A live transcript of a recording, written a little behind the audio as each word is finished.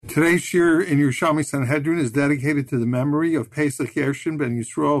Today's shir in Yerushalmi Sanhedrin is dedicated to the memory of Pesach Yershin ben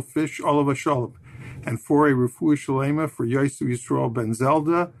Yisrael Fish Olav Shalom, and for a refuah shalema for Yosef Yisrael ben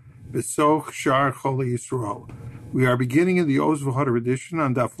Zelda Besoch Shar Chole Yisrael. We are beginning in the Oz V'Hodar edition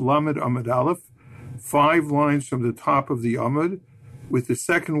on Daf Lamed Amud Aleph, 5 lines from the top of the Amud, with the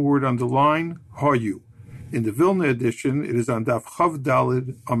second word on the line, Hoyu. In the Vilna edition, it is on Daf Chav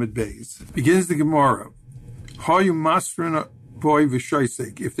Dalid Amud Beis. Begins the Gemara. Hoyu Masrin boy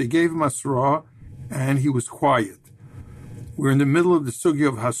v'shoisek, if they gave him Hasra and he was quiet. We're in the middle of the sugya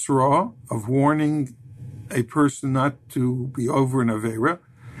of Hasra, of warning a person not to be over an Avera,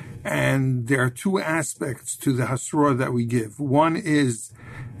 and there are 2 aspects to the Hasra that we give. One is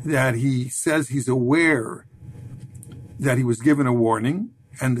that he says he's aware that he was given a warning,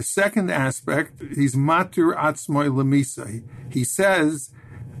 and the second aspect, he's matir atzmoi lemisa. He says,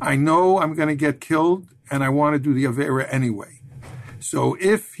 I know I'm going to get killed, and I want to do the Avera anyway. So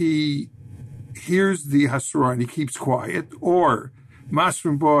if he hears the Hasra and he keeps quiet, or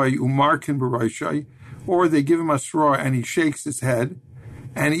Masrim boy umarkin b'roshai, or they give him Hasra and he shakes his head,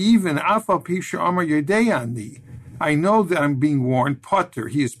 and even afal pisha amar yedeyani, I know that I'm being warned, potter,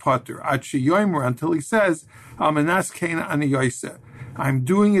 he is potter, ad sheyomer, until he says, almanas kein ani yoyse. I'm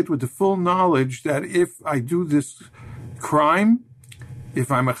doing it with the full knowledge that if I do this crime,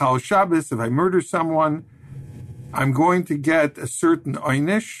 if I'm a chal Shabbos, if I murder someone, I'm going to get a certain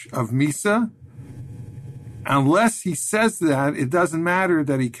einish of Misa. Unless he says that, it doesn't matter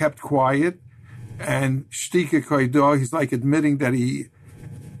that he kept quiet and shtika koido, he's like admitting that he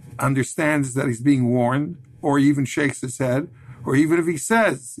understands that he's being warned, or even shakes his head, or even if he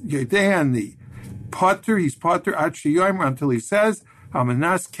says, Yedehani, potter, he's potter ad sheyomer, until he says,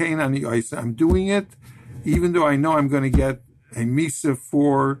 Amanas kein ani oisa, I'm doing it, even though I know I'm going to get a Misa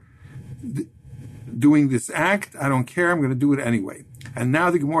for doing this act, I don't care, I'm going to do it anyway. And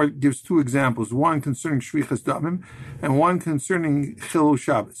now the Gemara gives 2 examples, one concerning Shvichas Damim, and one concerning Chilul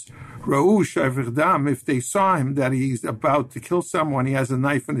Shabbos. Ra'u Shevich Dam, if they saw him that he's about to kill someone, he has a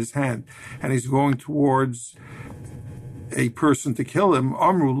knife in his hand, and he's going towards a person to kill him,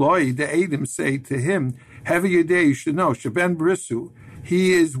 Amru Loi, the Eidim say to him, Heavy your day, you should know, Sheben Brissu,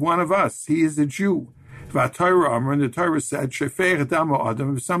 he is one of us, he is a Jew. And the Torah said,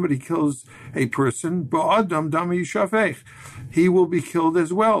 if somebody kills a person, he will be killed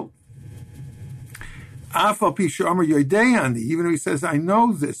as well. Even if he says, I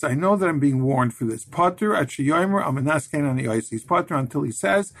know this, I know that I'm being warned for this. He's potter until he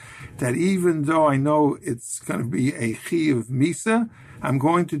says that even though I know it's going to be a chi of Misa, I'm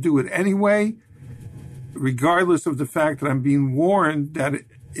going to do it anyway, regardless of the fact that I'm being warned that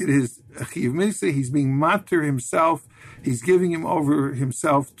it is a chiv misa. He's being matir himself. He's giving him over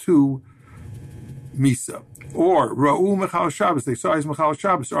himself to misa. Or ra'u mechal Shabbos. They saw his mechal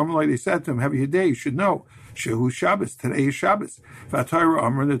Shabbos. Or they said to him, "Have you a day? You should know. Shehu Shabbos. Today is Shabbos." V'atayra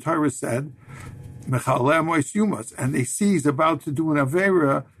Amr. The Torah said, "Mechaleh mois yumos." And they see he's about to do an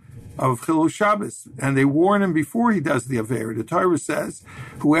avera of Chilul Shabbos, and they warn him before he does the avera. The Torah says,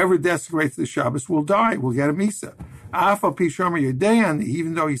 "Whoever desecrates the Shabbos will die. Will get a misa."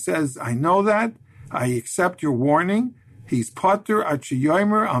 Even though he says, I know that, I accept your warning, he's potter at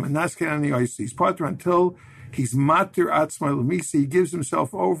sheyomer almanasken. He's potter until he's matir atzmai lemisa. He gives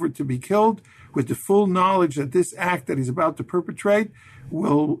himself over to be killed with the full knowledge that this act that he's about to perpetrate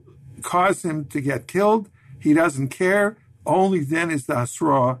will cause him to get killed. He doesn't care. Only then is the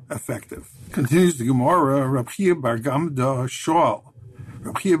Hasra effective. Continues the Gemara, Rab Chia bar Gamda Shoal.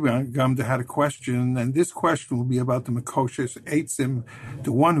 Rab Chia bar Gamda had a question, and this question will be about the Mekoshes Eitzim,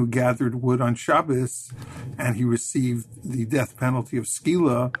 the one who gathered wood on Shabbos, and he received the death penalty of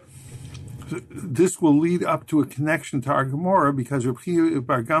Skila. This will lead up to a connection to our Gemara, because Rab Chia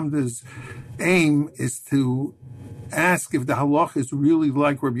bar Gamda's aim is to ask if the halach is really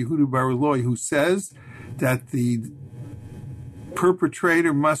like Rabbi Yehuda bar Eloi, who says that the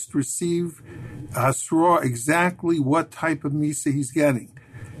perpetrator must receive Hasra exactly what type of Misa he's getting.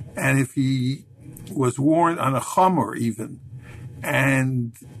 And if he was warned on a Chamor even,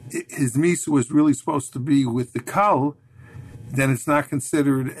 and his Misa was really supposed to be with the Kal, then it's not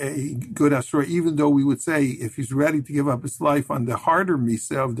considered a good Hasra, even though we would say if he's ready to give up his life on the harder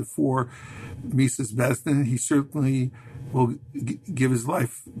Misa of the 4 Misas best, then he certainly will give his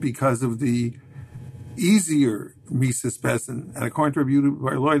life because of the easier Misas Pesin. And according to Rabbi Yehuda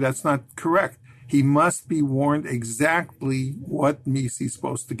bar Eloi, that's not correct. He must be warned exactly what Misa he's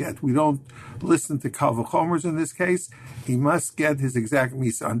supposed to get. We don't listen to Kal V'chomers in this case. He must get his exact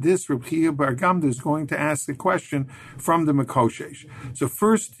Misa. On this, Reb Chia bar Gamda is going to ask a question from the Mekoshesh. So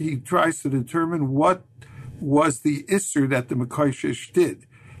first, he tries to determine what was the Isser that the Mekoshesh did.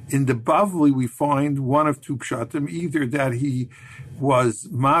 In the Bavli, we find one of two pshatim, either that he was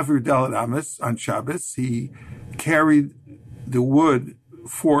Mavir Dalet Amis on Shabbos, he carried the wood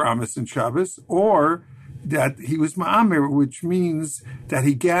for Amis and Shabbos, or that he was Ma'amir, which means that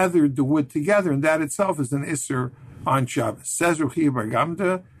he gathered the wood together, and that itself is an Isser on Shabbos. Says Ruchia Bar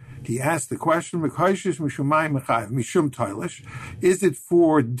Gamda, he asked the question, is it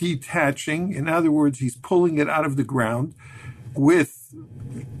for detaching? In other words, he's pulling it out of the ground with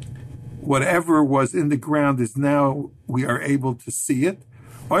whatever was in the ground is now we are able to see it.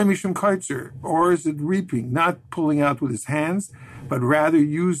 Or is it reaping, not pulling out with his hands, but rather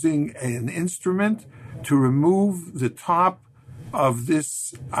using an instrument to remove the top of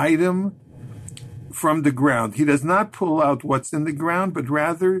this item from the ground. He does not pull out what's in the ground, but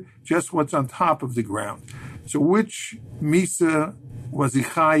rather just what's on top of the ground. So which Misa was he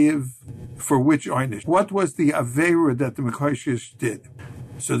chayiv for which einish? What was the Aveira that the Mekoshish did?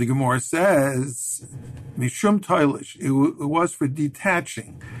 So the Gemara says, Mishum Toilish, it was for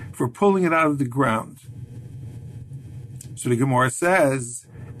detaching, for pulling it out of the ground. So the Gemara says,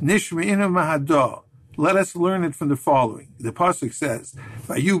 Nishme'ina Mahadah, let us learn it from the following. The pasuk says,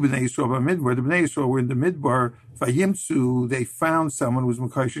 "Vayu b'nei Yisrael b'midbar." The b'nei Yisrael were in the midbar. Vayimtzu, they found someone who was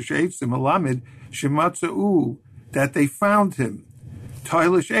mekaysheh eitzim alamid shematzau, that they found him.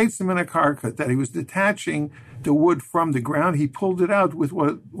 Toilish eitzim in a karka, that he was detaching the wood from the ground. He pulled it out with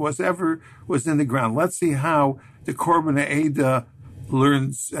whatever was in the ground. Let's see how the Korban Eidah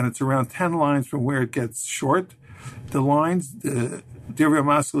learns, and it's around 10 lines from where it gets short. The lines, the Divrei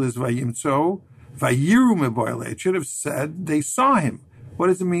Maskil is Vayimtzu. Vayiru me'boile. It should have said they saw him. What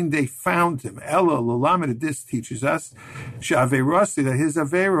does it mean they found him? Ella l'lamed. This teaches us she'aveirasi, that his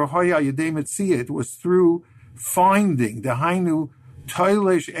aveira hoya yedei metzia. It was through finding the hainu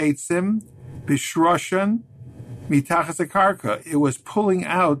toilish eitzim bishroshan mitachas akarka. It was pulling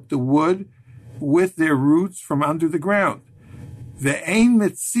out the wood with their roots from under the ground. Ve'ein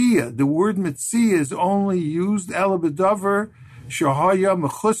metzia. The word metzia is only used ella b'davar shahaya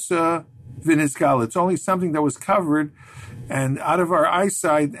mechusa. It's only something that was covered and out of our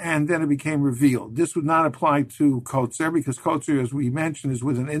eyesight, and then it became revealed. This would not apply to kotzer, because kotzer, as we mentioned, is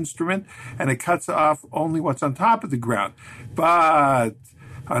with an instrument, and it cuts off only what's on top of the ground. But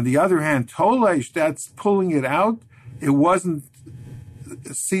on the other hand, tolesh, that's pulling it out. It wasn't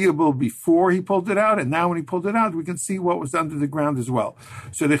seeable before he pulled it out, and now when he pulled it out, we can see what was under the ground as well.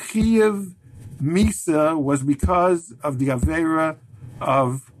 So the chiyuv misa was because of the avera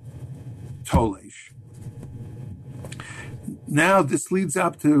of Tolesh. Now this leads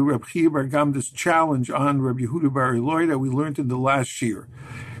up to Reb Chia Bar Gamda's challenge on Reb Yehuda Bar Eloi that we learned in the last year.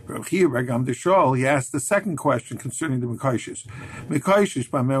 Reb Chia Bar Gamda Shol, he asked the second question concerning the Mekoshish. Mekoshish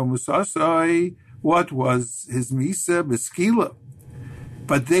Bameo Musasai, what was his Misa? Beskila.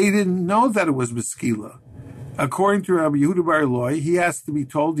 But they didn't know that it was Beskila. According to Reb Yehuda Bar Eloi, he has to be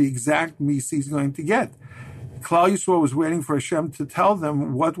told the exact Misa he's going to get. Klal Yisrael was waiting for Hashem to tell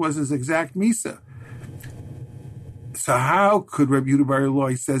them what was his exact Misa. So how could Rabbi Yehuda Bar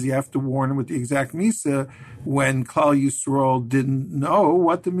Eloi says you have to warn him with the exact Misa when Klal Yisrael didn't know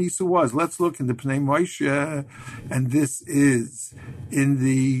what the Misa was? Let's look in the Pnei Moshe, and this is in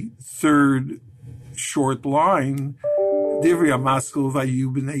the third short line. Divrei Maskil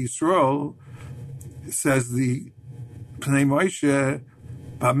Vayu B'nei Yisrael, says the Pnei Moshe.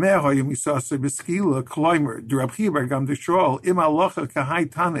 Is the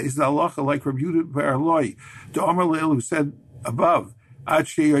halacha like Rabbi Yehuda Bar Eloi, the Amar Leil, who said above,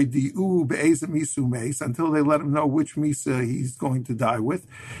 until they let him know which misa he's going to die with.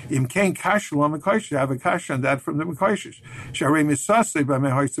 Im kain kasher l'mekoshish, have a kasher on that from the mekoshish. Sharei misasei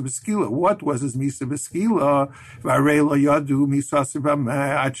b'mehoysa b'skila. What was his misa b'skila? V'arei lo yadu misasei b'meh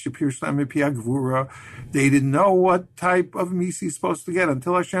ad shepir shlem epi agvura. They didn't know what type of misa he's supposed to get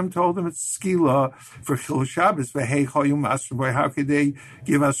until Hashem told him it's skila for Chil Shabbos. V'hei choyum asr boy. How could they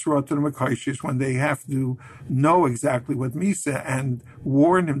give asrot to the mekoshish when they have to know exactly what misa and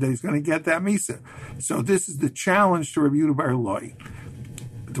warn him that he's going to get that misa? So this is the challenge to Rabbi Yehuda Bar Eloi,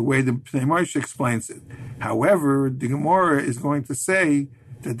 the way the Pnei Moshe explains it. However, the Gemara is going to say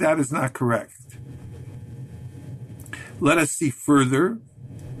that that is not correct. Let us see further.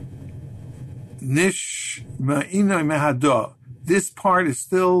 Nish ma'inoi mehada. This part is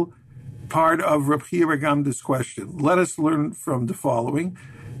still part of Reb Chia Bar Gamda's question. Let us learn from the following,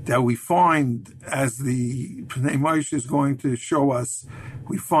 that we find, as the Pnei Moshe is going to show us,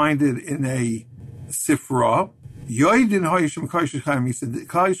 we find it in a Sifra, Yoidin Hoyishim Koishish Chayav Misa.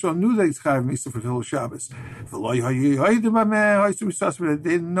 Klal Yisrael knew that he's Chayav Misa for Chil Shabbos. They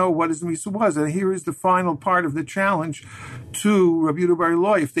didn't know what his Misa was. And here is the final part of the challenge to Rabbi Yehuda Bar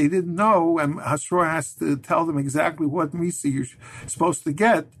Eloi. If they didn't know, and Hasroah has to tell them exactly what Misa you're supposed to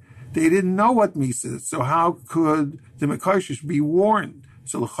get, they didn't know what Misa is. So how could the Mekoshish be warned?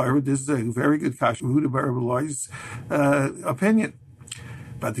 So l'chayra, this is a very good Kash Yehuda Bar Eloi's opinion.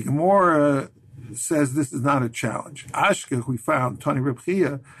 But the Gemara says this is not a challenge. Ashkech, we found Tani Reb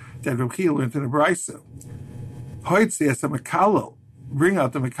Chia, that Reb Chia learned in a brisa. Hoitzi as a Mekalel, bring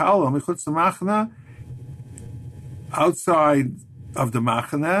out the Mekalel mechutz the machna, outside of the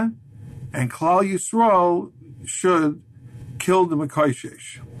machna, and Klal Yisrael should kill the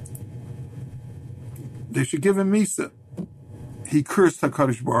Mekoshish. They should give him Misa. He cursed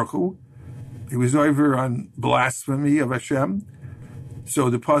HaKadosh Baruch Hu. He was over on blasphemy of Hashem.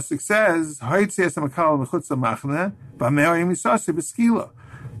 So the pasuk says, we'll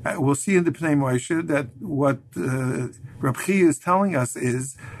see in the Pnei Moshe that what Reb Chia is telling us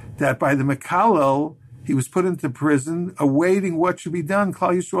is that by the Mekalel, he was put into prison, awaiting what should be done.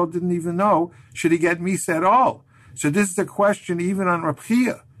 Klal Yisrael didn't even know, should he get Misa at all? So this is a question even on Reb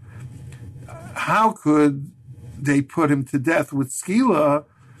Chia. How could they put him to death with skila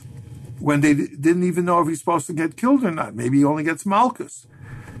when they didn't even know if he's supposed to get killed or not? Maybe he only gets malchus.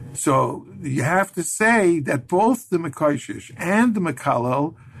 So you have to say that both the Mekoshish and the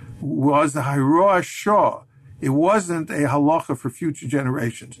Mekalel was a Hiroah Shah. It wasn't a halacha for future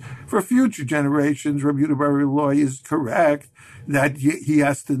generations. For future generations, Rabbi Yehuda Bar Eloi is correct that he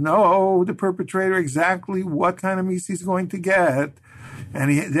has to know the perpetrator exactly what kind of misa he's going to get,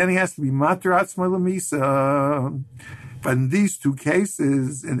 and then he has to be matrat smala misa. But in these two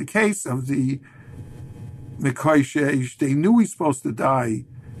cases, in the case of the Mekoshish, they knew he's supposed to die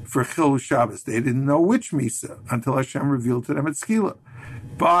for Chil Shabbos. They didn't know which misa until Hashem revealed to them at Skila.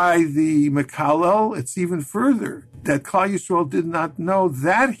 By the Mekalel, it's even further that Klal Yisrael did not know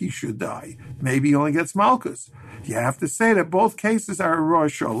that he should die. Maybe he only gets Malchus. You have to say that both cases are a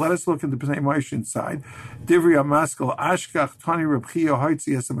Rosh Hashanah. Let us look in the Pnei Moshe inside. Divrei HaMaskal Ashkach Tani Reb Chia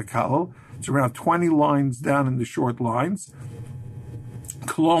Hoitzi Es Mekalel. It's around 20 lines down in the short lines.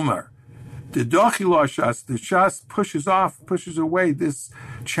 Klomer. The Dochila Shas, the Shas pushes away this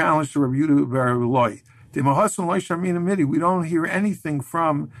challenge to Rabbi Yehuda Bar Eloi. We don't hear anything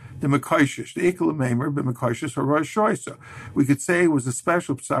from the Mekoshish, the Ikel Meimer, the Mekoshish or Rosh Hashanah. We could say it was a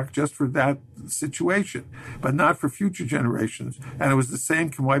special psak just for that situation, but not for future generations. And it was the same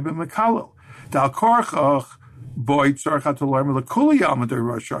K'moy b'Mekalel. Dal Korchach boy tzarchat olam lekuli almadei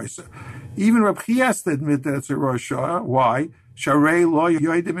Rosh Hashanah. Even Reb Chia has to admit that it's a Rosh Hashanah. Why? Sharei lo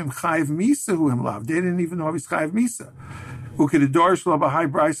yoidim im chayiv misa hu im lav. They didn't even know he's chayiv misa. Who could adorish lo b'hai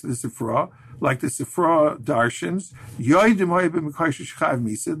b'rais the Sifra, like the Sifra darshans. Yoidim hoyim b'mekoshish chayiv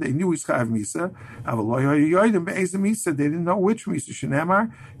misa. They knew he's chayiv misa. Aval lo yoidim be'ez misa. They didn't know which misa.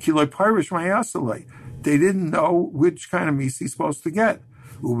 Shenemar ki lo parish mayasalei. They didn't know which kind of misa he's supposed to get.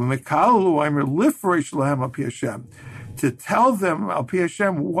 Ub'mekalu aimer lifresh lahem al pi Hashem. To tell them al pi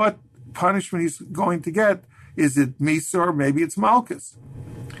Hashem what punishment he's going to get. Is it Misa or maybe it's Malchus?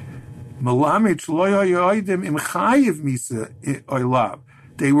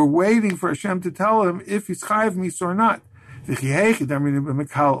 They were waiting for Hashem to tell him if he's Chayiv Misa or not.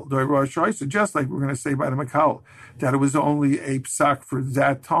 Just like we're going to say by the Mekal, that it was only a psak for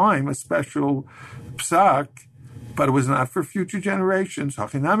that time, a special psak, but it was not for future generations. From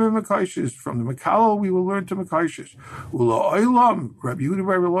the Mekal, we will learn to Mekoshish. Rabbi Yehuda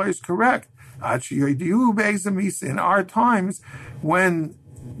Bar Eloi is correct. In our times, when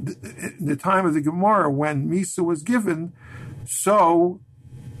the time of the Gemara, when Misa was given, so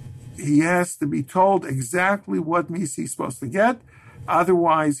he has to be told exactly what Misa he's supposed to get,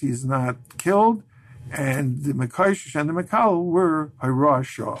 otherwise he's not killed, and the Mekoshish and the Mekal were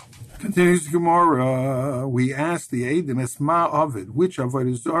Hirashah. Continues the Gemara, we asked the Eidim, Esma Ovid, which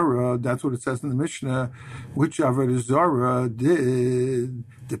Avodah Zarah, that's what it says in the Mishnah, which Avodah Zarah did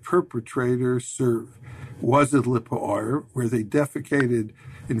the perpetrator serve? Was it Lipa'ar, where they defecated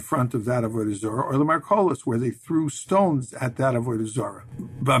in front of that Avodah Zarah, or the Markolis, where they threw stones at that Avodah Zarah?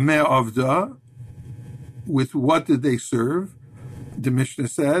 Bameh Avda, with what did they serve? The Mishnah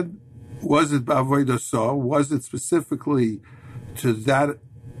said, was it B'avodah Sa? Was it specifically to that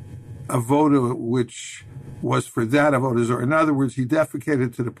avodah which was for that avodah zarah? In other words, he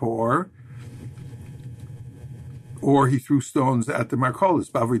defecated to the poor, or he threw stones at the markolis.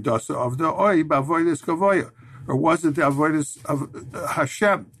 B'avodah of the oi b'avodas kavoya, or was it the avodas of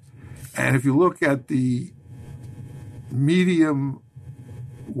Hashem? And if you look at the medium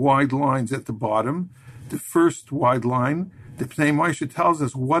wide lines at the bottom, the first wide line. The Pnei Moshe tells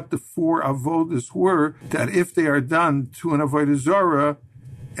us what the 4 avodas were, that if they are done to an avodah zarah,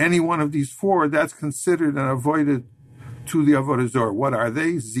 any one of these 4, that's considered an avodah to the avodah zarah. What are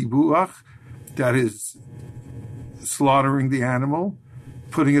they? Zibuach, that is slaughtering the animal,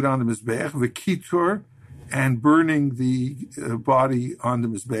 putting it on the mizbeach, v'kitur, and burning the body on the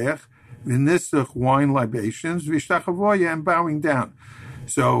mizbeach, v'nisach, wine libations, v'ishtachavoya, and bowing down.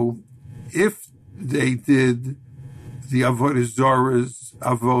 So if they did the avodah zarah's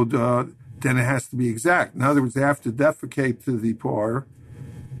avodah, then it has to be exact. In other words, they have to defecate to the par,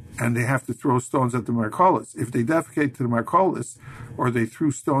 and they have to throw stones at the markolis. If they defecate to the markolis, or they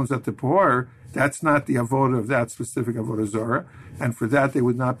threw stones at the par, that's not the avodah of that specific avodah zarah, and for that they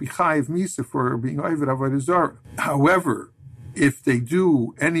would not be chayiv misa for being oived avodah zarah. However, if they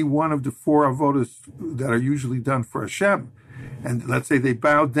do any one of the 4 avodas that are usually done for Hashem, and let's say they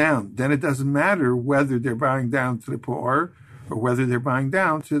bow down, then it doesn't matter whether they're bowing down to the par or whether they're bowing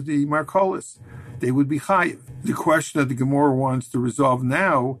down to the markolis. They would be chayiv. The question that the Gemara wants to resolve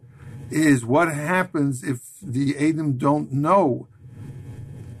now is what happens if the Edom don't know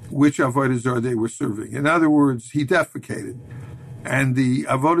which avodah zarah they were serving. In other words, he defecated, and the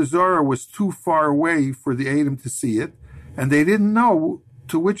avodah zarah was too far away for the Edom to see it, and they didn't know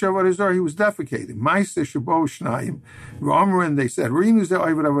to which avodah zarah he was defecating. Ma'aseh shebo shnayim v'amrin, they said, Rinu ze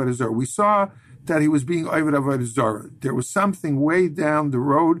oived avodah zarah. We saw that he was being oived avodah zarah. There was something way down the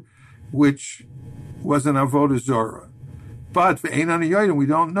road which was an avodah zarah. But ve'ein ani yodim, we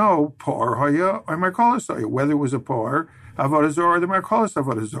don't know par haya or markolis haya, whether it was a par avodah zarah or the markolis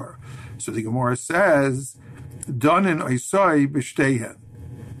avodah zarah. So the Gemara says, Donin oisai b'shtehen.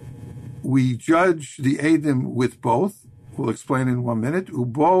 We judge the Edom with both. We'll explain in 1 minute.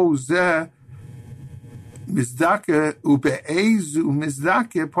 Ubo zeh mizdake ube'ezu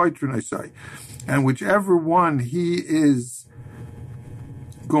mizdake poitrin oisai. And whichever one he is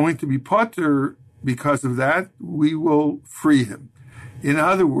going to be potter because of that, we will free him. In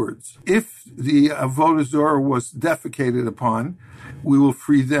other words, if the avodah zarah was defecated upon, we will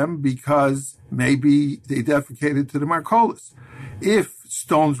free them because maybe they defecated to the markolis. If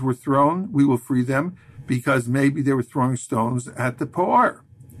stones were thrown, we will free them because maybe they were throwing stones at the poar.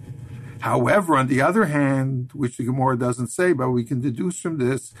 However, on the other hand, which the Gemara doesn't say, but we can deduce from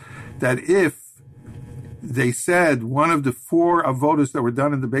this, that if they said one of the 4 avodas that were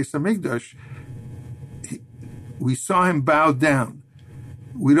done in the Beis HaMikdash, we saw him bow down.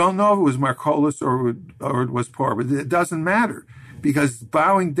 We don't know if it was markolis or it was par, but it doesn't matter because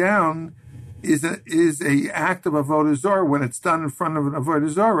bowing down is a act of avodah zarah when it's done in front of an avodah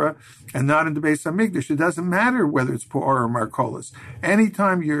zarah and not in the Beis HaMikdash. It doesn't matter whether it's par or markolis.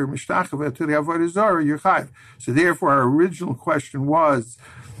 Anytime you're mishtachava to the avodah zarah, you're chayiv. So therefore, our original question was,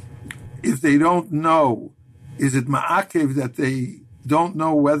 if they don't know, is it ma'akev that they don't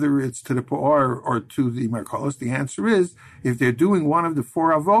know whether it's to the par or to the markolis? The answer is, if they're doing one of the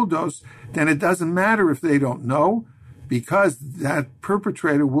 4 avodos, then it doesn't matter if they don't know, because that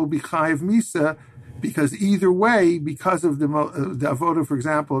perpetrator will be chayiv misa, because either way, because of the avodah, for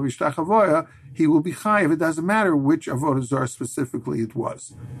example, of ishtachavoya, he will be chayiv. It doesn't matter which avodah zarah specifically it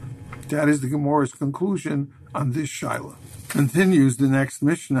was. That is the Gemara's conclusion on this shaila. Continues the next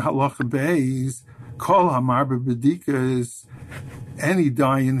Mishnah, halacha beis, kol hamar b'bedika, any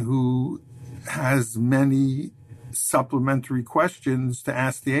dayan who has many supplementary questions to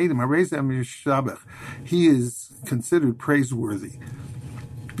ask the Edom, he is considered praiseworthy.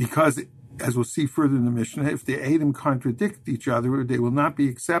 Because, as we'll see further in the Mishnah, if the Edom contradict each other, they will not be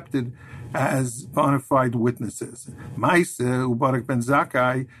accepted as bona fide witnesses. Maise, Ubarak ben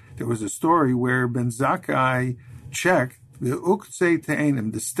Zakkai, there was a story where Ben Zakkai checked the uktzei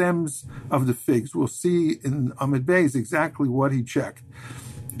te'enim, the stems of the figs. We'll see in Amid Beis exactly what he checked.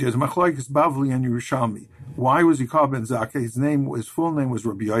 There's Machlokes Bavli and Yerushalmi. Why was he called Ben Zakkai? His full name was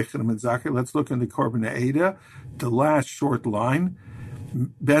Rabbi Yochanan Ben Zakkai. Let's look in the Korban Eidah, the last short line.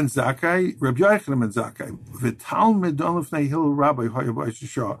 Ben Zakkai, Rabbi Yochanan Ben Zakkai. V'talmid donlefnei Hillel Rabbi Hoyabay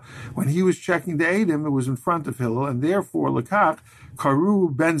Shishah. When he was checking the Eidim, it was in front of Hillel, and therefore Lekach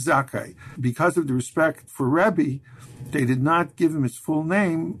Karu Ben Zakkai. Because of the respect for Rebbe, they did not give him his full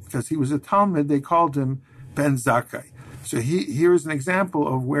name because he was a Talmud. They called him Ben Zakkai. So here's an example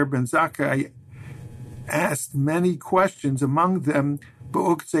of where Ben Zakkai asked many questions, among them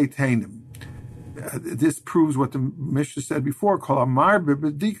Be'uktzei Teinim. This proves what the Mishnah said before, Kol Amar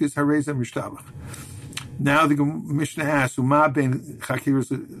B'Bedikas Hareza Mishtabach. Now the Mishnah asks, "Uma ben chakiros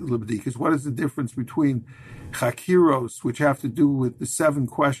lebedikas." What is the difference between chakiros, which have to do with the 7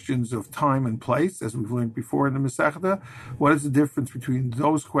 questions of time and place, as we've learned before in the Masechta? What is the difference between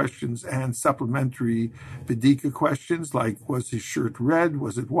those questions and supplementary bedika questions, like was his shirt red,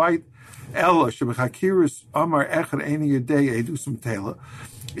 was it white?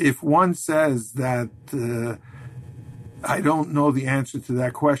 If one says that I don't know the answer to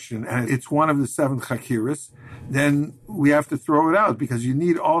that question, and it's one of the 7 chakiras, then we have to throw it out, because you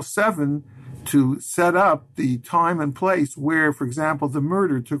need all 7 to set up the time and place where, for example, the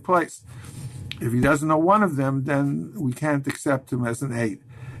murder took place. If he doesn't know one of them, then we can't accept him as an aid.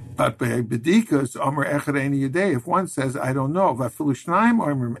 But by bedikas, Amar Echad Eini Yadei, if one says, I don't know,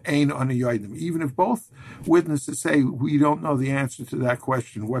 even if both witnesses say, we don't know the answer to that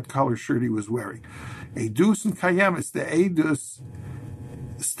question, what color shirt he was wearing. Eidus and Kayemis, the Eidus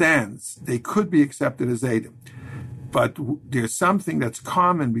stands, they could be accepted as Eidim. But there's something that's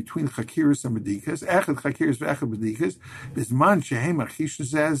common between chakiris and bedikas. Echad chakiris ve'echad bedikas. Bisman shehem achishu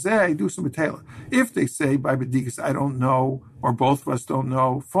zeh idusam b'teila. If they say by bedikas, I don't know, or both of us don't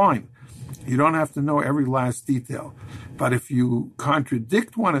know, fine. You don't have to know every last detail. But if you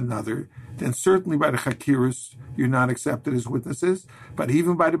contradict one another, then certainly by the chakiris, you're not accepted as witnesses. But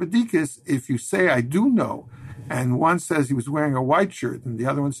even by the bedikas, if you say, I do know, and one says he was wearing a white shirt, and the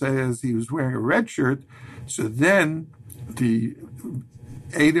other one says he was wearing a red shirt, so then the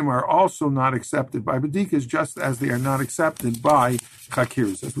Eidim are also not accepted by Bedikas, just as they are not accepted by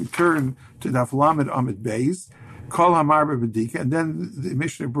Chakirs. As we turn to Daf Lamed Amid Beis, Kol Hamar B'Bedika, and then the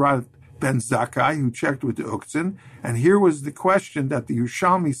Mishnah brought Ben Zakkai, who checked with the Uktzin, and here was the question that the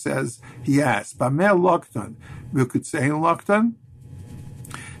Yerushalmi says he asked, Bameh Loktan, V'Kutzein Loktan,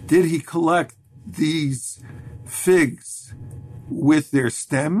 did he collect these figs with their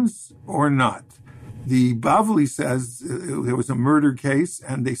stems or not? The Bavli says there was a murder case,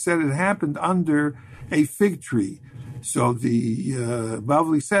 and they said it happened under a fig tree. So the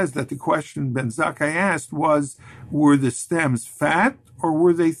Bavli says that the question Ben Zakkai asked was, were the stems fat or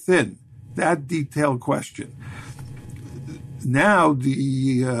were they thin? That detailed question. Now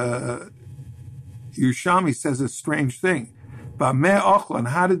the Yerushalmi says a strange thing. Bameh ochlan,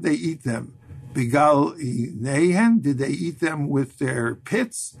 how did they eat them? Bigal nehen, did they eat them with their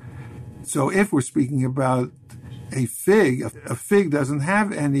pits? So if we're speaking about a fig doesn't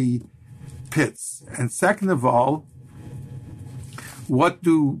have any pits. And second of all, what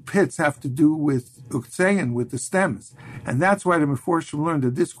do pits have to do with uktsein, with the stems? And that's why the Meforshim learned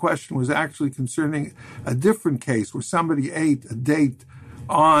that this question was actually concerning a different case where somebody ate a date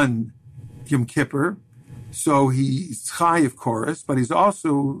on Yom Kippur. So he's Chayiv Chorus, but he's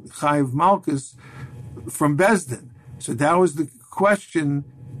also Chayiv Malkus from Bezdin. So that was the question.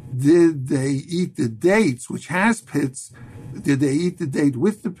 Did they eat the dates, which has pits? Did they eat the date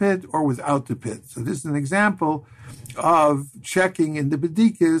with the pit or without the pit? So this is an example of checking in the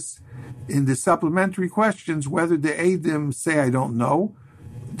Bedikas, in the supplementary questions, whether the Eidim say, I don't know,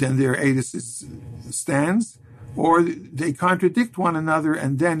 then their Eidus stands, or they contradict one another,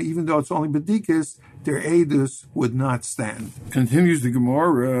 and then, even though it's only Bedikas, their Eidus would not stand. Continues the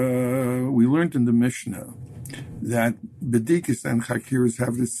Gemara, we learned in the Mishnah that Bedikas and Chakiras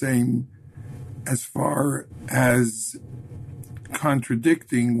have the same as far as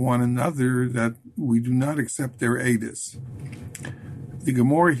contradicting one another, that we do not accept their Eidus. The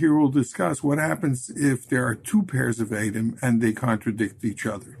Gemara here will discuss what happens if there are 2 pairs of Eidim and they contradict each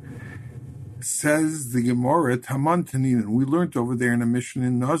other. Says the Gemara, Taman Tanin, we learned over there in a mission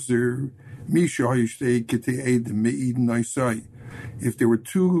in Nazir, if there were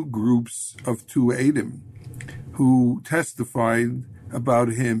 2 groups of 2 Eidim who testified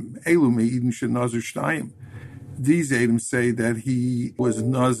about him, these Eidim say that he was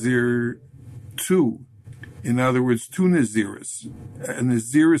Nazir 2. In other words, 2 Naziris. A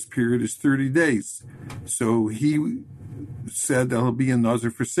Naziris period is 30 days. So he said that he'll be a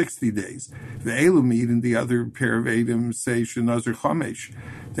Nazir for 60 days. The Elumid and the other pair of Eidim say Shenazir Chamesh,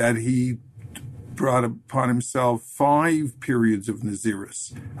 that he brought upon himself 5 periods of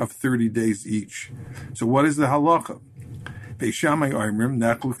Naziris, of 30 days each. So what is the halacha? Beis Shammai Oimrim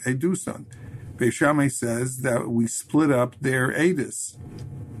Nachluch Eidusan. Beis Shammai says that we split up their Eidus.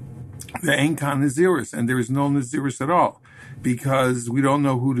 The Ein Kan Naziris, and there is no Naziris at all, because we don't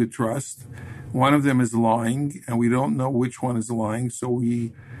know who to trust. One of them is lying, and we don't know which one is lying, so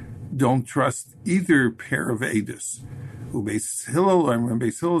we don't trust either pair of Eidus. Beis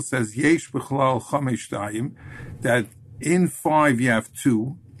Hillel says Yesh B'chlal Chamesh Dayim, that in 5 you have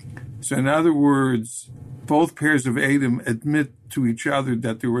 2. So in other words, both pairs of Eidim admit to each other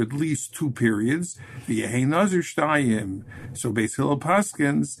that there were at least 2 periods. So Beis Hillel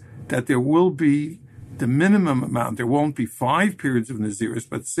paskins that there will be the minimum amount. There won't be 5 periods of Naziris,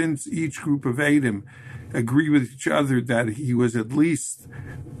 but since each group of Eidim agree with each other that he was at least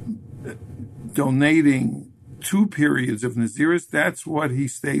donating 2 periods of Naziris, that's what he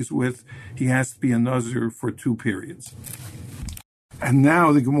stays with. He has to be a Nazir for 2 periods. And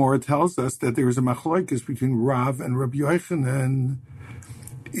now the Gemara tells us that there is a machlokes between Rav and Rabbi Yochanan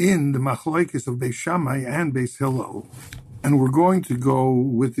in the machlokes of Beis Shammai and Beis Hillel. And we're going to go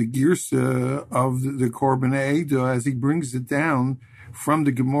with the girsa of the Korban Eidah as he brings it down from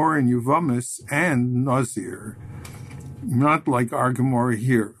the Gemara in Yevamis and Nazir. Not like our Gemara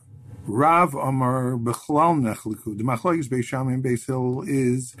here. Rav Amar Bechlal Nechliku. The machlokes Beis Shammai and Beis Hillel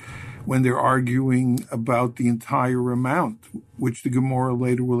is when they're arguing about the entire amount, which the Gemara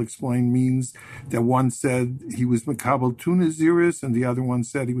later will explain means that one said he was Mekabel 2 Naziris and the other one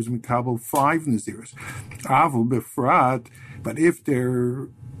said he was Mekabel 5 Naziris. Avol Befrat, but if their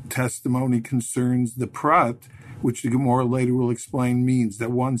testimony concerns the Prat, which the Gemara later will explain means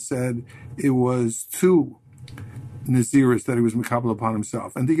that one said it was 2 Naziris that he was Mekabel upon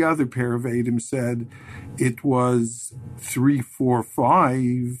himself, and the other pair of Eidim said it was 3, 4,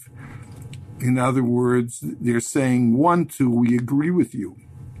 5. In other words, they're saying 1, 2, we agree with you,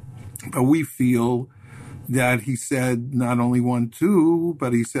 but we feel that he said not only 1, 2,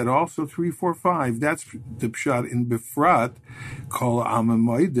 but he said also 3, 4, 5. That's the pshat in Befrat. Kol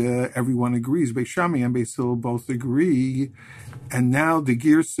Amamoida, everyone agrees. Beis Shammai and Beis Hillel both agree. And now the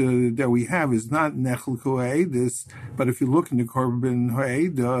girsa that we have is not Nechliku Ha'edis, but if you look in the Korban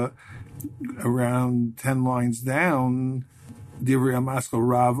Ha'edah, around 10 lines down, Divrei Amaskal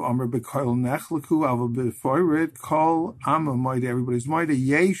Rav Amar B'Koil Nechliku Aval B'Foiret Kol Amamoida, everybody's Moida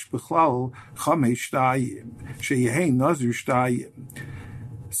Yesh B'Chlal Chamesh Shtayim Sheyehei Nazir Shtayim.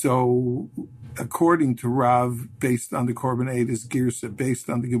 So, according to Rav, based on the Korban Eidah girsa, based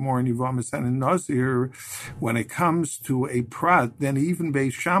on the Gemara in Yevamis and in Nazir, when it comes to a Prat, then even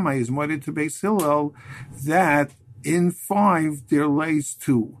Beis Shammai is moeded to Beis Hillel that in 5 there lays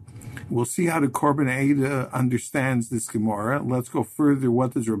 2. We'll see how the Korban Eidah understands this Gemara. Let's go further.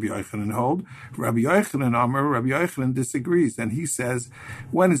 What does Rabbi Yochanan hold? Rabbi Yochanan disagrees, and he says,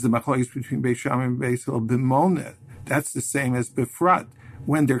 when is the machlokes between Beis Shammai and Beis Hillel? B'moneh. That's the same as Befrat,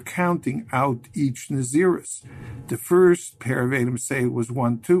 when they're counting out each Naziris. The first pair of Eidim say it was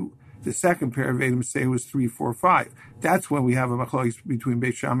 1, 2. The second pair of Eidim say it was 3, 4, 5. That's when we have a machlokes between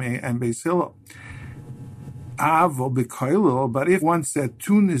Beis Shammai and Beis Hillel. But if one said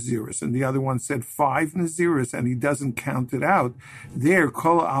 2 Naziris and the other one said 5 Naziris and he doesn't count it out, there,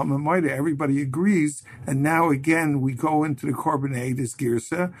 Kol Amamoida, everybody agrees. And now again, we go into the Korban Eidah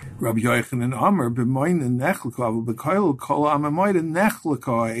girsa. Rabbi Yochanan Amar, B'moinen Nechleko, B'koil Kol Amamoida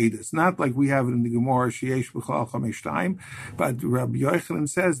Nechleko Eidah. Not like we have it in the Gemara, Sheyesh B'chlal Chamesh Taim, but Rabbi Yochanan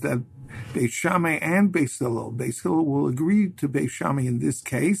says that Beis Shammai and Beis Hillel will agree to Beis Shammai in this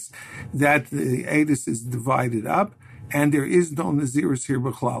case that the Eidah is divided up and there is no Naziris here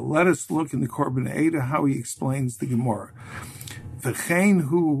b'chlal. Let us look in the Korban Eidah how he explains the Gemara. V'chein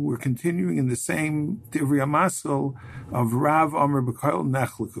hu, we're continuing in the same Divrei Amaskal of Rav Amar B'Koil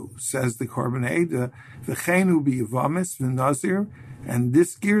Nechliku, says the Korban Eidah, V'chein hu b'Yevamis v'Nazir, and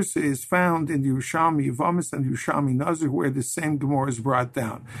this girsa is found in the Yerushalmi Yevamis and Yerushalmi Nazir where the same Gemara is brought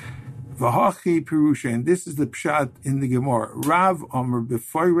down. V'hachi Pirusha, and this is the pshat in the Gemara. Rav Amar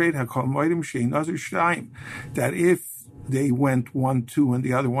B'Foiret HaKol Moedim Shei Nazir Shtayim, that if they went 1, 2, and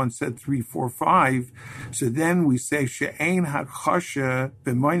the other one said 3, 4, 5. So then we say she'ein hakchasha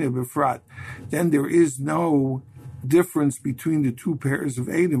b'moine b'frat. Then there is no difference between the 2 pairs of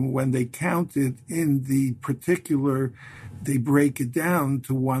Eidim when they count it in the particular. They break it down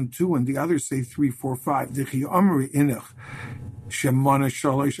to 1, 2, and the others say 3, 4, 5. Dichi amri inach. Shemana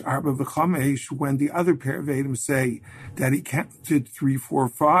shalosh arba v'chamesh. When the other pair of Eidim say that he counted 3, 4,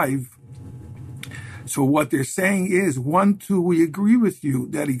 5. So what they're saying is 1, 2, we agree with you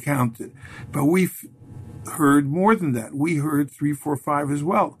that he counted, but we've heard more than that. We heard 3, 4, 5 as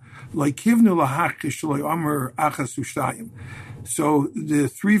well. Like kivnu lahakish loy amar achas ushtayim. So the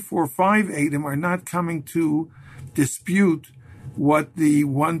 3, 4, 5 Eidim are not coming to dispute what the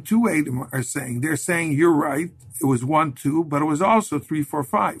 1, 2 Eidim are saying. They're saying you're right. It was 1, 2, but it was also 3, 4,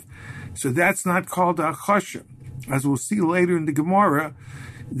 5. So that's not called a chasha. As we'll see later in the Gemara,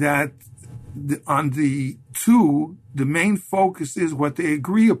 that on the 2, the main focus is what they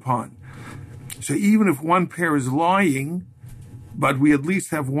agree upon. So even if one pair is lying, but we at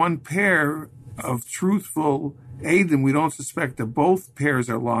least have one pair of truthful Eidim, we don't suspect that both pairs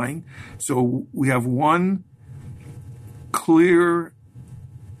are lying. So we have one clear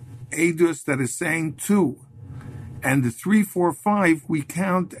edus that is saying 2. And the 3, 4, 5 we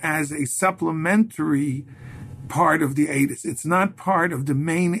count as a supplementary part of the edus. It's not part of the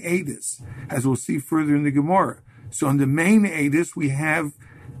main edus, as we'll see further in the Gemara. So in the main edus, we have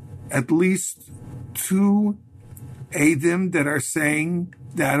at least 2 edim that are saying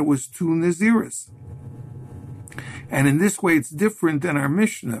that it was 2 naziris. And in this way, it's different than our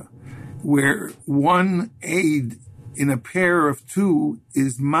Mishnah, where one aid in a pair of 2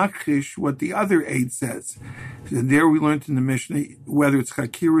 is makhish what the other aid says. And there we learned in the Mishnah, whether it's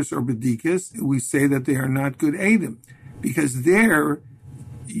chakiris or bedikas, we say that they are not good aidim. Because there,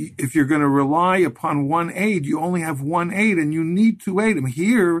 if you're going to rely upon one aid, you only have one aid and you need 2 aidim.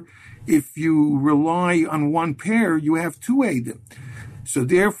 Here, if you rely on one pair, you have 2 aidim. So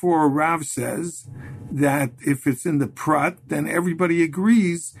therefore, Rav says that if it's in the prat, then everybody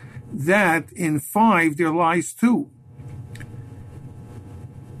agrees that in 5 there lies 2.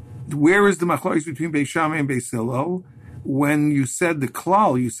 Where is the machlokes between Beis Shammai and Beis Hillel? When you said the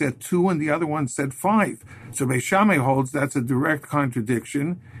klal, you said 2 and the other one said 5. So Beis Shammai holds that's a direct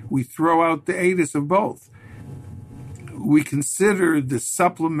contradiction. We throw out the edus of both. We consider the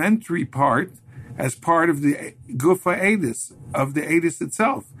supplementary part as part of the gufa edus, of the edus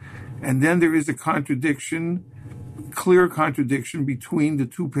itself. And then there is a contradiction, clear contradiction between the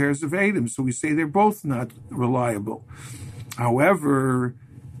 2 pairs of edim. So we say they're both not reliable. However,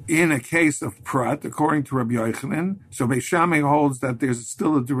 in a case of prat, according to Rabbi Yochanan, so Beis Shammai holds that there's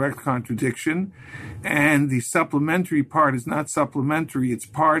still a direct contradiction, and the supplementary part is not supplementary, it's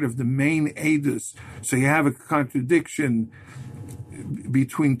part of the main edus. So you have a contradiction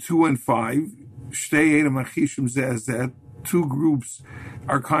between 2 and 5. Shtei edem achishim zeh zeh. 2 groups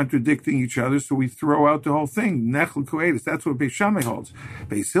are contradicting each other, so we throw out the whole thing. Nechel koedus. That's what Beis Shammai holds.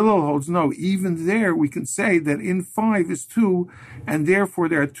 Beis Hillel holds no. Even there, we can say that in 5 is 2, and therefore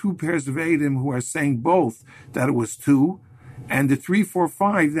there are 2 pairs of edim who are saying both that it was 2, and the 3, 4,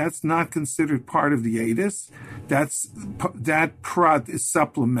 5 that's not considered part of the edus. That prat is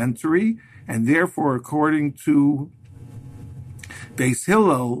supplementary, and therefore, according to Beis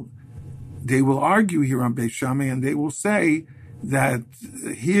Hillel, they will argue here on Beis Shammai, and they will say that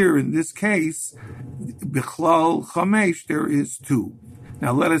here in this case, Bichlal Chamesh, there is 2.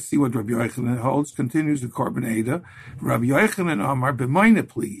 Now let us see what Rabbi Yochanan holds. Continues the Korban Eda. Rabbi Yochanan Amar b'moina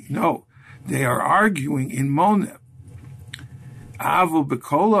pli. No, they are arguing in Mona. Avol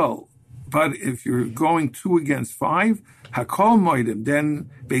b'kolol. But if you're going 2 against 5, Hakol moedim,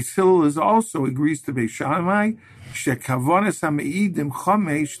 then Beis Hillel is also agrees to Beis Shammai. That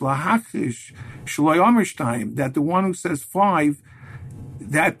the one who says 5,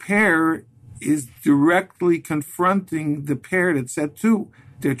 that pair is directly confronting the pair that said 2.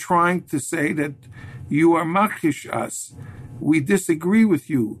 They're trying to say that you are machish us. We disagree with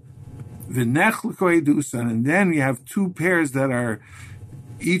you. And then you have 2 pairs that are,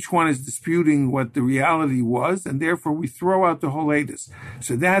 each one is disputing what the reality was, and therefore we throw out the whole edus.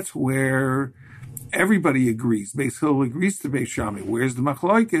 So that's where everybody agrees. Beis Hillel agrees to Beis Shammai. Where's the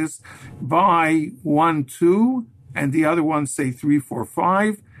machlokes? By 1, 2, and the other ones say 3, 4,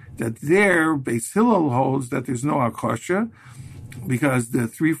 5. That there, Beis Hillel holds that there's no akosha, because the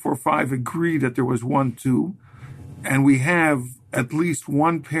 3, 4, 5 agree that there was 1, 2, and we have at least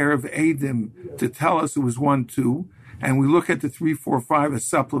 1 pair of edim to tell us it was 1, 2. And we look at the 3, 4, 5 as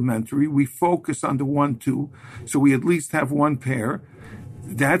supplementary. We focus on the 1, 2, so we at least have 1 pair.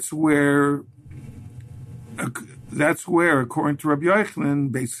 That's where, according to Rabbi Yochanan,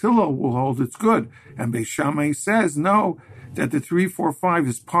 Beis Hillel will hold it's good. And Beis Shammai says, no, that the 3, 4, 5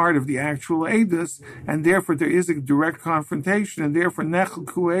 is part of the actual edus, and therefore there is a direct confrontation, and therefore nechel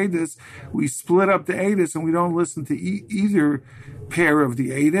ku edus, we split up the edus, and we don't listen to either pair of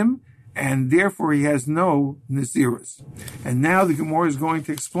the edim, and therefore he has no nazirus. And now the Gemara is going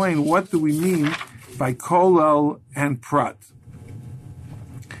to explain what do we mean by kolel and prat.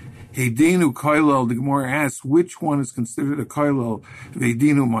 Heidinu koilel, the Gemara asks which one is considered a koilel,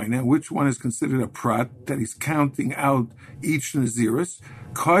 veidinu moina, which one is considered a prat, that he's counting out each nazirus.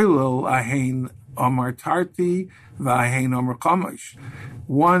 Koilel ahein amar tarti, v'ahein amar chamash.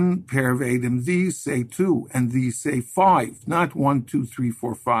 1 pair of edim, these say 2, and these say 5. Not 1, 2, 3,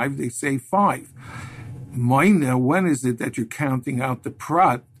 4, 5, they say 5. Moina, when is it that you're counting out the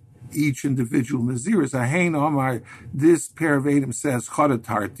prat, each individual nazirus? Ahein Omar, this pair of edim says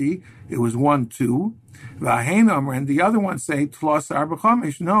chodatarti, it was 1, 2. V'ahein Omar, and the other one say tlos arba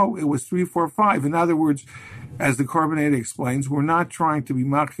chamesh, no, it was 3, 4, 5. In other words, as the Korban Eda explains, we're not trying to be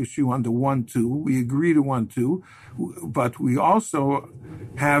makhishu on the 1, 2. We agree to 1, 2, but we also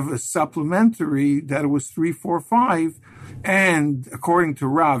have a supplementary that it was 3, 4, 5. And according to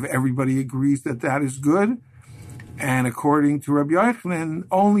Rav, everybody agrees that that is good. And according to Rabbi Yochanan,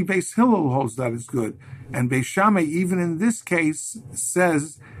 only Beis Hillel holds that is good. And Beis Shammai, even in this case,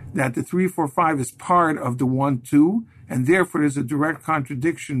 says that the 3-4-5 is part of the 1-2, and therefore there's a direct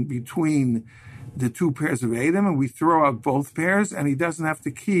contradiction between the two pairs of Edom, and we throw out both pairs, and he doesn't have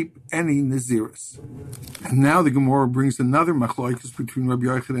to keep any Naziris. And now the Gemara brings another machlokes between Rabbi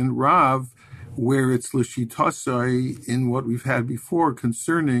Yochanan and Rav, where it's l'shitasai in what we've had before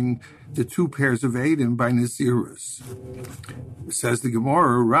concerning the two pairs of Edom by Naziris. Says the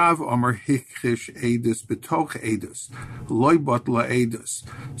Gemara, Rav Amar Hikrish Edus Betoch Edus, Loi Batla Edus.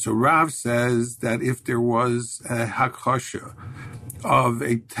 So Rav says that if there was a hakasha of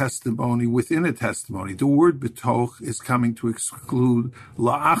a testimony within a testimony, the word betoch is coming to exclude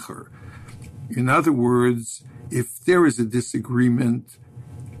la'acher. In other words, if there is a disagreement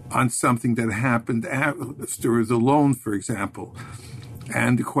on something that happened after the loan, for example,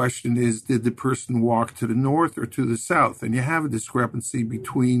 and the question is, did the person walk to the north or to the south? And you have a discrepancy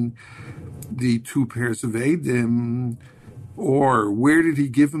between the two pairs of Edom, or where did he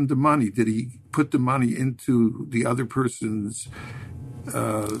give him the money? Did he put the money into the other person's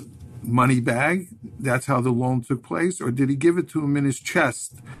money bag? That's how the loan took place. Or did he give it to him in his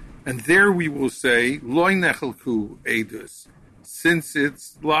chest? And there we will say, Loi nechelku edus, since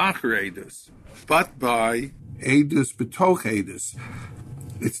it's la'acher edus, but by edus betoch edus.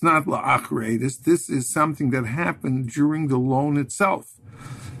 It's not la'acher edus. This is something that happened during the loan itself.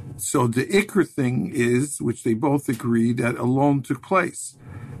 So the ikr thing is, which they both agree, that a loan took place.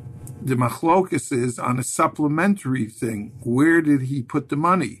 The machlokus is on a supplementary thing. Where did he put the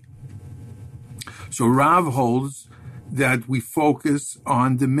money? So Rav holds that we focus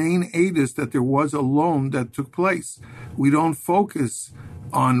on the main edus, that there was a loan that took place. We don't focus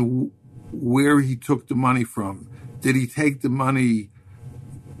on where he took the money from. Did he take the money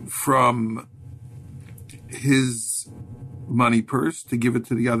from his money purse to give it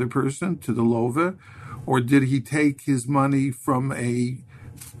to the other person, to the lova? Or did he take his money from a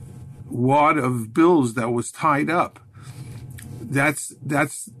wad of bills that was tied up?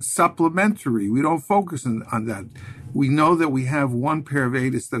 That's supplementary. We don't focus on that. We know that we have one pair of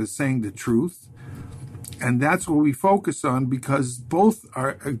edus that is saying the truth, and that's what we focus on, because both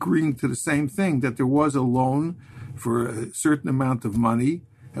are agreeing to the same thing, that there was a loan for a certain amount of money,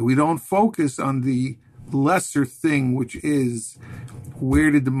 and we don't focus on the lesser thing, which is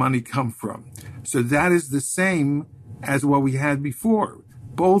where did the money come from. So that is the same as what we had before.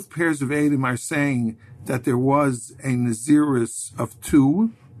 Both pairs of Edom are saying that there was a Naziris of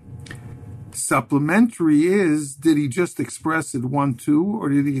 2. Supplementary is, did he just express it 1-2, or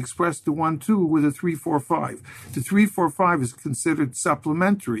did he express the 1-2 with a 3-4-5? The 3-4-5 is considered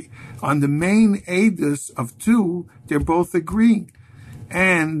supplementary. On the main edus of 2, they're both agreeing.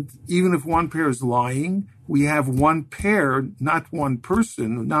 And even if one pair is lying, we have one pair, not one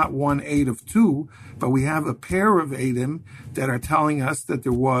person, not 1/8 of 2, but we have a pair of Edom that are telling us that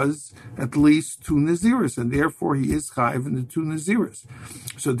there was at least 2 Naziris, and therefore he is chayiv in the 2 Naziris.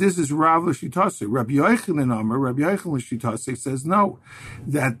 So this is Rav L'Shitase. Rabbi Yochanan L'Shitase says no,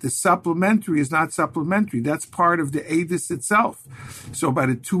 that the supplementary is not supplementary. That's part of the edus itself. So by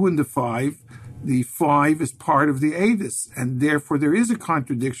the 2 and the 5, the 5 is part of the edus, and therefore there is a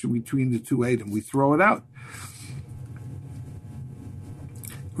contradiction between the 2 Edom. We throw it out.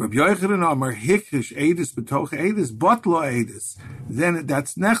 Rabbi Yochanan Amar Hikrish Edus B'toch Edus Batla Edus. Then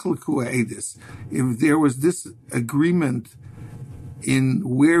that's Nechelku Edus. If there was this agreement in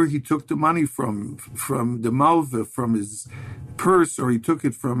where he took the money from the malva, from his purse, or he took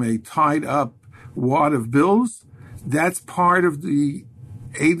it from a tied up wad of bills, that's part of the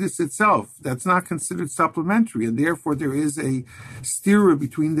edus itself. That's not considered supplementary, and therefore there is a stira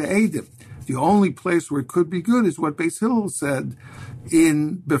between the Edom. The only place where it could be good is what Beis Hillel said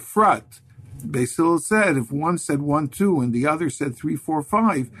in Befrat. Beis Hillel said if one said 1-2 and the other said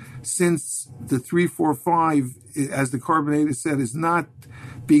 3-4-5, since the 3-4-5, as the Korban said, is not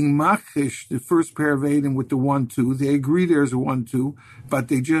being machish, the first pair of Edom with the 1-2, they agree there's a 1-2, but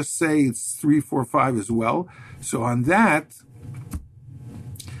they just say it's 3-4-5 as well. So on that,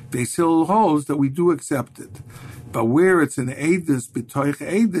 Beis Hillel holds that we do accept it. But where it's an edus, b'toich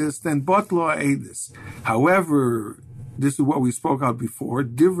edus, then botla edus. However, this is what we spoke about before.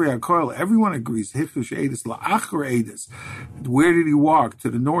 Divrei HaKoil, everyone agrees. Hichush edus, la'achar edus. Where did he walk? To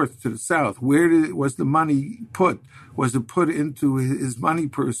the north, to the south? Where was the money put? Was it put into his money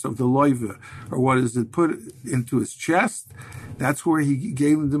purse of the loiva? Or was it put into his chest? That's where he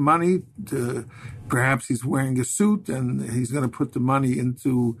gave him the money to Perhaps he's wearing a suit and he's going to put the money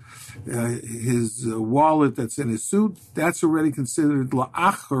into his wallet that's in his suit. That's already considered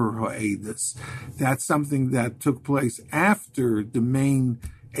la'achar ha'edus. That's something that took place after the main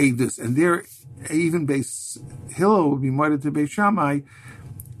edus. And there, even Beis Hillel will be mighted to Beis Shammai,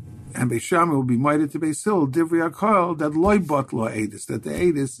 and Beis Shammai will be mighted to Beis Hillel, divrei hakol, that loy batla edus, that the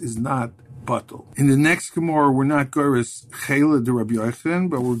edus is not batal. In the next Gemara, we're not goris chela de Rabbi Yochanan,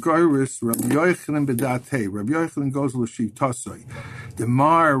 but we're goris Rabbi Yochanan b'datei. Rabbi Yochanan goes l'shiv tasoi. The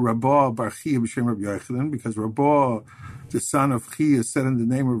Mar Rabbah bar Chia b'shem Rabbi Yochanan, because Rabbah, the son of Chia, said in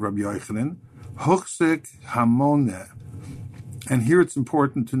the name of Rabbi Yochanan, Huchsek Hamoneh. And here it's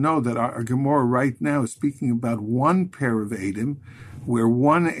important to know that our Gemara right now is speaking about one pair of Eidim, where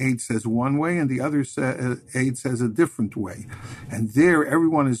one aid says one way and the other aid says a different way. And there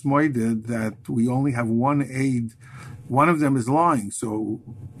everyone is moided that we only have one aid. One of them is lying. So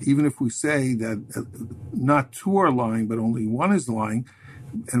even if we say that not two are lying, but only one is lying,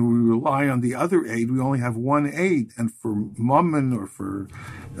 and we rely on the other aid, we only have one aid. And for Mammon or for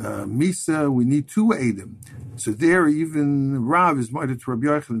Misa, we need two aidim. So there even Rav is moided to Rabbi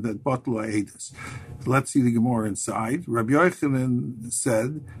Yochanan that Batla aidis. Let's see the Gemara inside. Rabbi Yochanan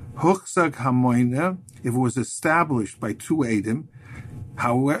said, Huchzak hamoina, if it was established by two aidim,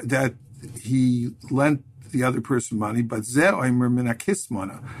 that he lent the other person money, but Zeh Omer min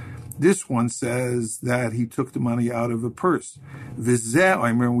hakismana. This one says that he took the money out of a purse. V'zeh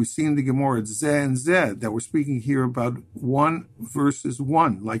Omer, and we see in the Gemara, it's Zeh and Zeh, that we're speaking here about one versus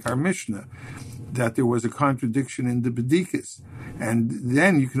one, like our Mishnah, that there was a contradiction in the Bedikas. And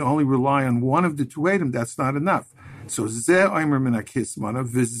then you can only rely on one of the two items. That's not enough. So Zeh Omer min hakismana,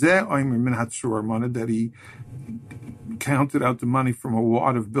 V'zeh Omer min hatzormana, that he counted out the money from a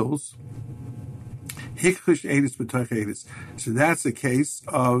wad of bills. Hikrish edis b'toich edis. So that's a case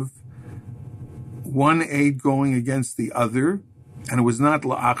of one aid going against the other, and it was not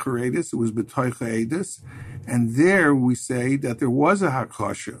la'achar edis, it was b'toich edis. And there we say that there was a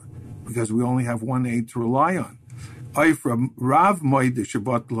hakasha, because we only have one aid to rely on. Rav moide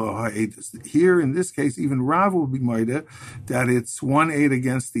shabat ha'edis. Here, in this case, even Rav will be moide that it's one aid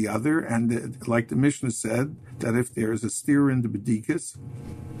against the other, and like the Mishnah said, that if there is a steer in the bedikas,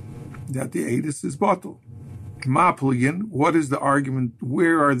 that the edis is batal. Ma'apligin, what is the argument?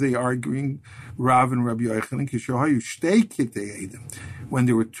 Where are they arguing, Rav and Rabbi Yochanan? Kishohayu shtei kitei edim. When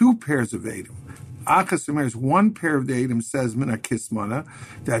there were two pairs of edim. Achas Omer's one pair of the edim says mina kismana,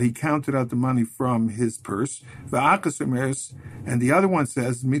 that he counted out the money from his purse. V'achas Omer's, and the other one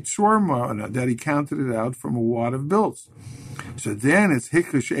says mitzor mana, that he counted it out from a wad of bills. So then it's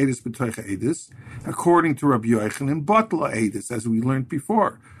hikrish edis b'toich edis, according to Rabbi Yochanan, batla edis, as we learned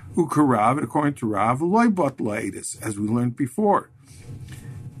before. Ukarav, according to Rav, loy batla edis, as we learned before.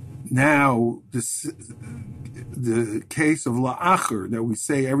 Now, the case of la'achar, that we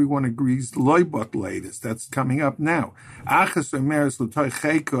say everyone agrees loy batla edis, that's coming up now. Achas omeres l'toich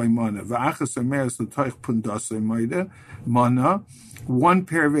cheikoy mana, v'achas omeres l'toich pundasoy mana. One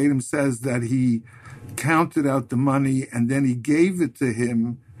pair of edim says that he counted out the money and then he gave it to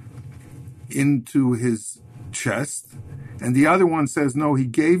him into his chest. And the other one says, no, he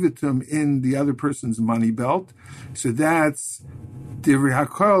gave it to him in the other person's money belt. So that's divrei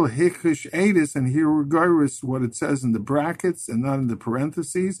hakol hikrish edis, and here regardless what it says in the brackets and not in the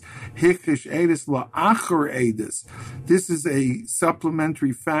parentheses, hikrish edis la'achar edis. This is a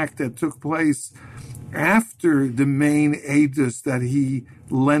supplementary fact that took place after the main edis that he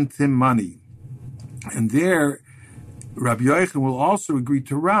lent him money. And there, Rabbi Yochanan will also agree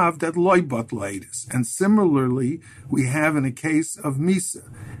to Rav that loy batla edis. And similarly, we have in a case of Misa.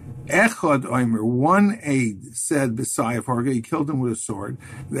 Echad Omer, one aid said b'sayif harga, he killed him with a sword.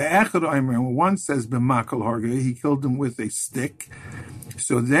 The Echad Omer, one says b'makal harga, he killed him with a stick.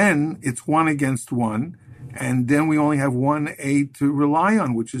 So then it's one against one, and then we only have one aid to rely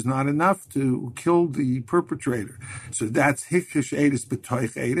on, which is not enough to kill the perpetrator. So that's hikrish edis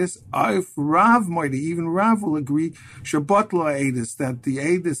b'toich edis. If Rav moide, even Rav will agree, shabatla edis, that the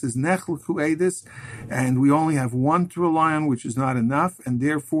edis is nechleku edis, and we only have one to rely on, which is not enough, and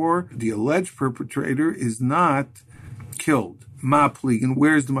therefore the alleged perpetrator is not killed. Ma'apligin,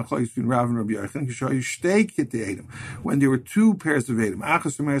 where's the machlokes between Rav and Rabbi Yochanan? Kishoyu shtei kitei edim. When there were two pairs of edim,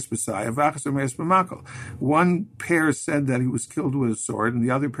 achas omeres b'sayif, achas omeres b'makal. One pair said that he was killed with a sword, and the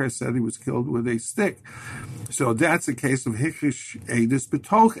other pair said he was killed with a stick. So that's a case of hikrish edis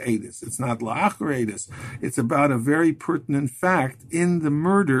b'toch edis. It's not la'achar edis. It's about a very pertinent fact in the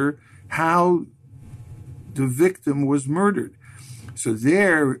murder, how the victim was murdered. So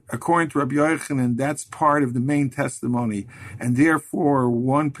there, according to Rabbi Yochanan, that's part of the main testimony, and therefore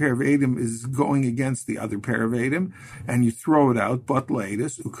one pair of Eidim is going against the other pair of Eidim, and you throw it out, but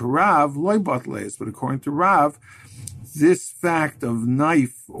latest, ukarav, loy but latest. But according to Rav, this fact of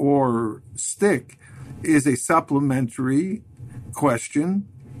knife or stick is a supplementary question,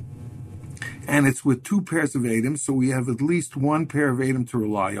 and it's with two pairs of Eidim, so we have at least one pair of Eidim to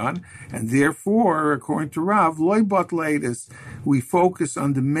rely on, and therefore, according to Rav, loy but latest, we focus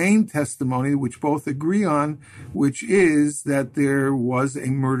on the main testimony, which both agree on, which is that there was a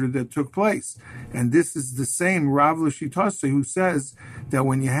murder that took place. And this is the same Rav L'Shitase who says that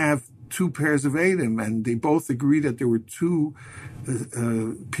when you have two pairs of Eidim, and they both agree that there were two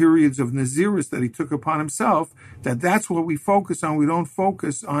periods of Naziris that he took upon himself, that's what we focus on. We don't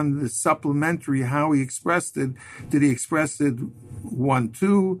focus on the supplementary, how he expressed it. Did he express it 1,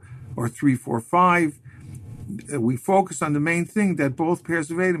 2, or 3, 4, 5? We focus on the main thing, that both pairs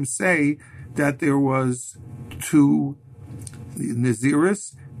of Eidim say that there was two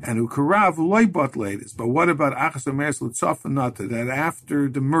Naziris, and ukarav loy but latest. But what about achas omeres l'tzofanata, that after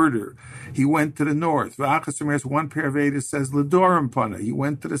the murder he went to the north? V'achas omeres, one pair of Eidim says l'dorim pana, he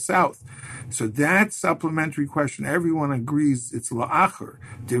went to the south. So that supplementary question, everyone agrees it's la'achar.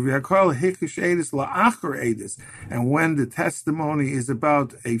 Divriyakol hikish Eidis la'achar Eidis. And when the testimony is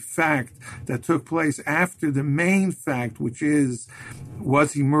about a fact that took place after the main fact, which is,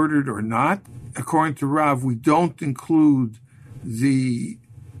 was he murdered or not? According to Rav, we don't include the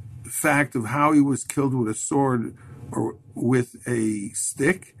fact of how he was killed with a sword or with a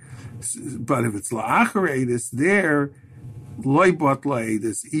stick. But if it's la'achar Eidis, there, loy but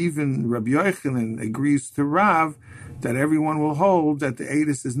Eidis, even Rabbi Yochanan agrees to Rav that everyone will hold that the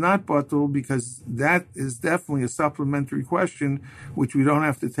Eidis is not batul, because that is definitely a supplementary question which we don't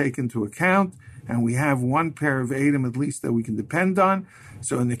have to take into account, and we have one pair of Eidim at least that we can depend on.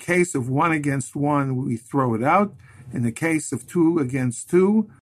 So in the case of 1 against 1, we throw it out. In the case of 2 against 2,